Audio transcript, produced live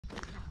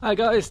Hi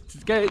guys,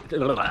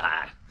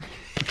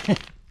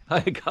 hi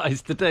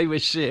guys, today we're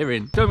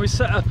shearing. So we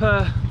set up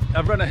a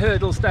run of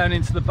hurdles down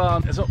into the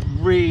barn. There's not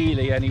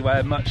really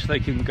anywhere much they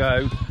can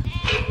go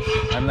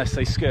unless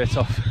they skirt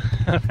off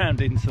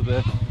around into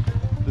the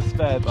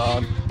spare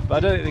barn. But I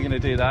don't think they're going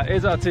to do that.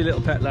 Here's our two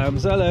little pet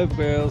lambs. Hello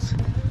girls.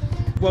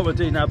 What we'll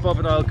do now, Bob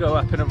and I'll go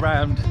up and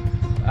around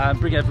and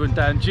bring everyone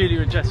down.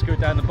 Julia and Jessica are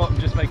down the bottom,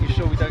 just making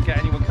sure we don't get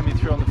anyone coming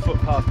through on the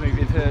footpath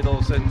moving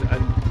hurdles and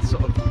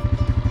sort of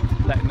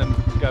letting them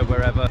go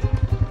wherever.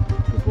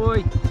 Good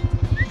boy.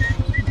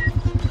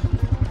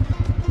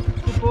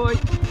 Good boy.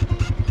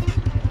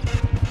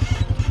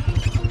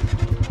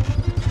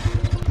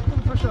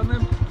 Push on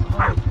them.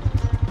 Oh.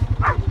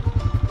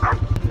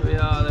 Here we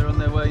are, they're on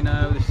their way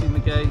now. They've seen the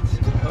gate.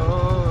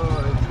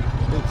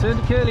 Oh, they've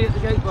turned to Curly at the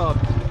gate, Bob.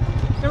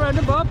 Go around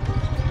him, Bob.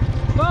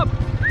 Bob.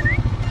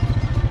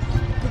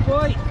 Good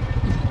boy.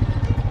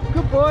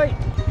 Good boy.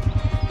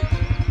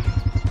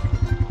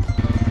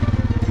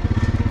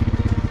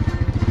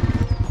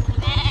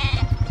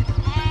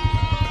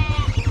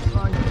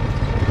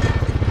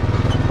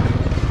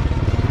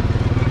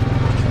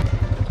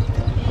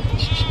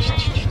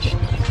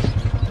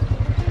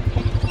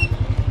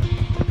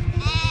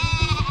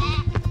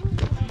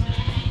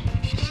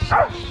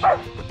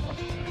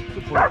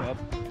 Good boy, Bob.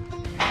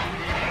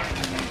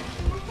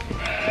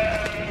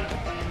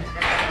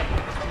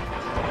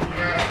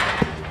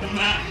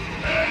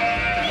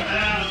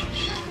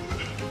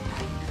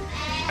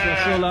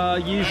 That's all our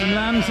ewes and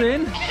lambs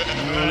in.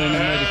 They're all in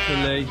and ready for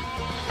leave.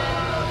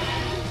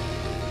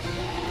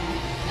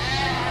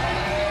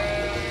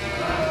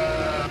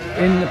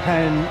 In the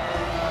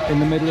pen, in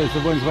the middle is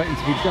the ones waiting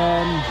to be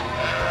done.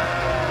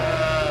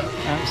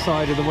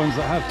 Outside are the ones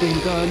that have been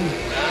done.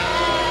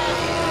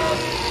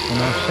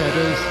 And our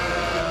shedders.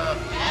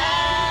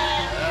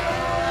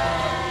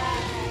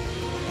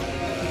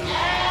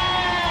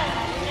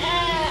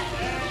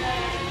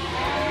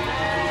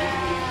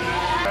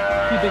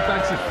 Big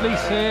bags of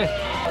fleece here.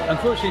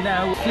 Unfortunately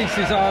now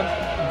fleeces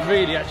aren't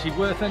really actually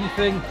worth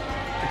anything.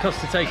 The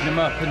cost of taking them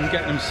up and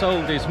getting them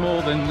sold is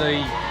more than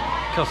the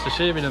cost of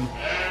shearing them.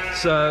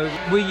 So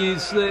we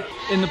use it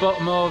in the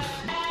bottom of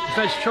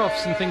veg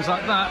troughs and things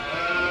like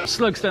that.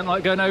 Slugs don't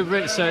like going over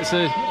it, so it's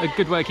a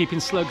good way of keeping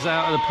slugs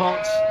out of the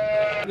pots.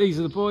 These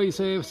are the boys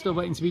here, still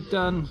waiting to be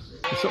done.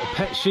 They're sort of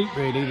pet sheep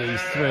really,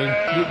 these three.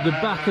 The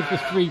back of the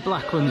three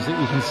black ones that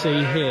you can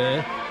see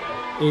here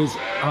is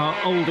our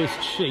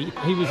oldest sheep.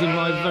 He was in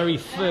my very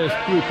first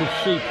group of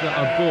sheep that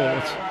I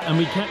bought, and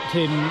we kept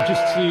him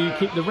just to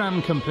keep the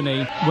ram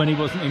company when he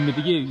wasn't in with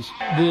the ewes.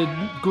 The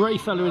grey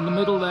fella in the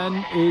middle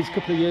then is a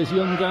couple of years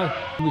younger.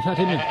 We've had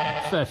him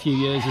a fair few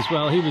years as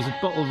well. He was a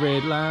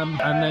bottle-reared lamb.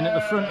 And then at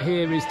the front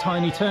here is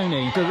Tiny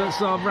Tony. So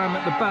that's our ram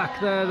at the back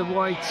there, the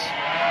white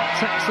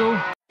Texel.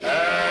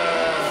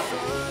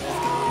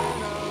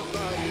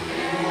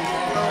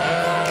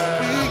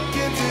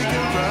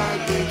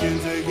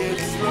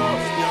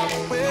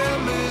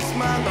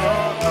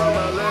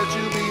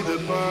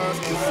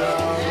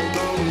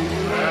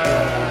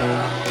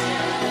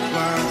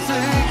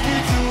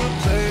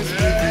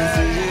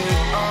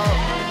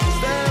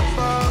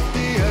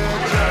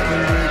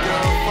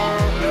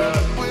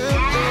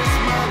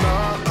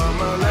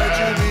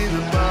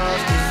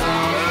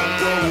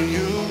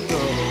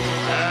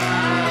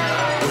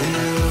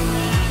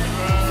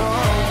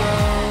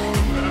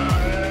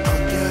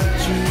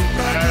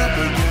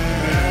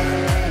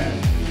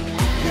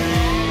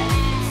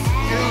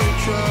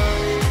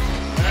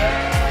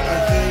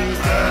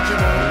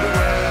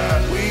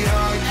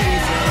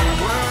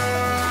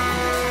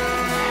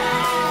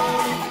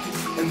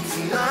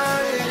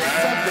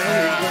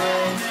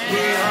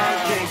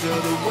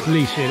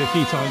 Leash it a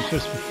few times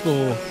just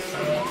before,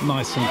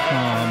 nice and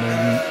calm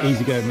and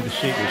easy going with the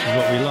sheep, which is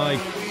what we like.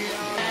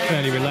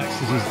 Fairly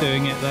relaxed as he's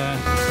doing it there.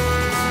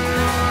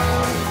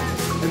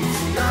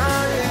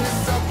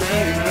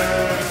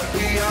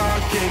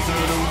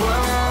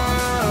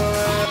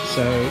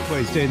 So what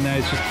he's doing there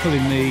is just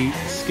pulling the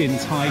skin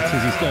tight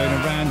as he's going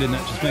around, and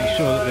that just makes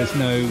sure that there's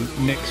no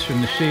nicks from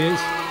the shears.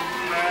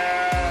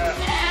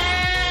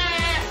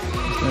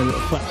 There's no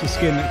little flaps of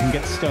skin that can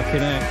get stuck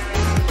in it.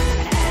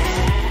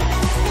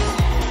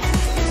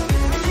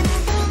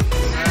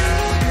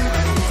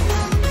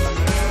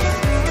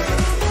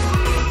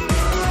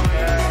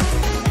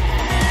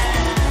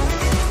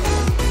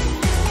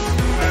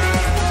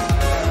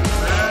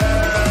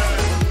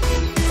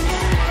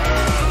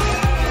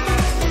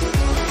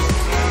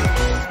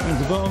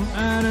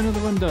 And another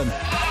one done.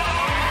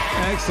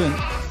 Excellent.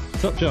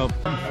 Top job.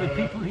 For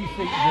people who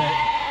think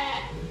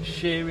that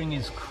shearing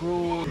is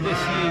cruel, this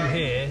ewe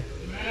here,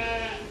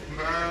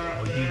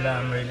 or ewe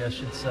lamb really I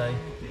should say,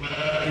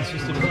 is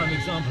just a prime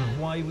example of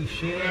why we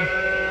shear.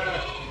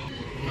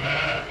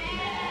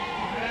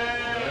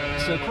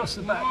 So across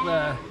the back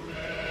there,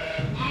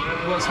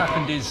 what's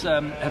happened is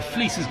her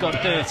fleece has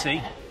got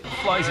dirty,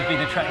 flies have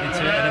been attracted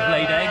to it and have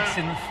laid eggs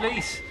in the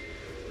fleece.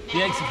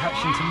 The eggs have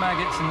hatched into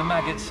maggots, and the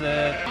maggots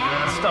are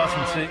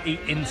starting to eat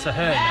into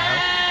her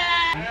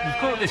now. We've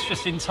caught this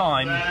just in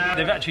time.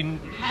 They've actually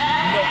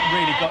not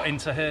really got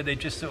into her, they're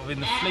just sort of in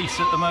the fleece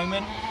at the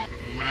moment.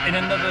 In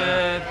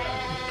another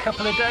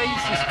couple of days,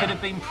 this could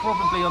have been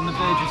probably on the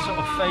verge of sort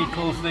of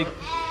fatal. They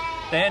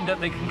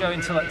can go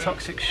into like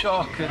toxic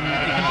shock, and it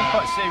can be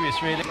quite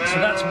serious really. So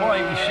that's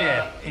why we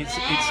shear. It's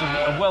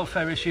a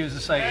welfare issue, as I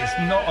say.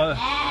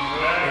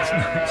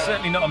 It's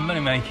certainly not a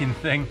money-making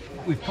thing.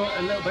 We've put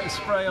a little bit of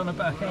spray on the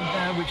back end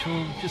now, which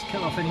will just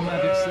kill off any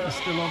maggots that are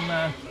still on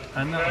there,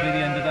 and that'll be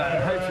the end of that,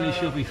 and hopefully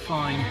she'll be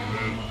fine.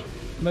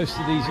 Most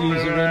of these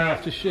ewes are in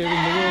after shearing.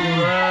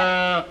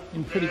 They're all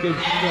in pretty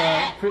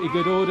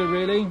good order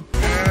really.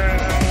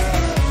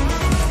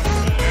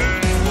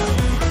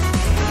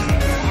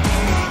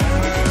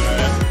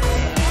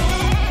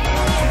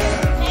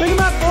 Bring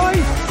them up,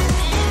 boys!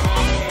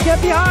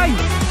 Get behind!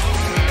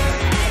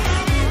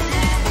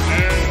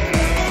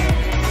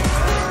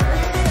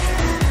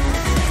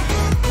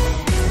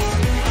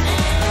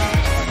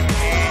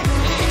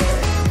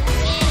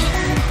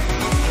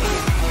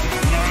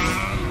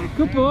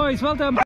 Good boys, well done.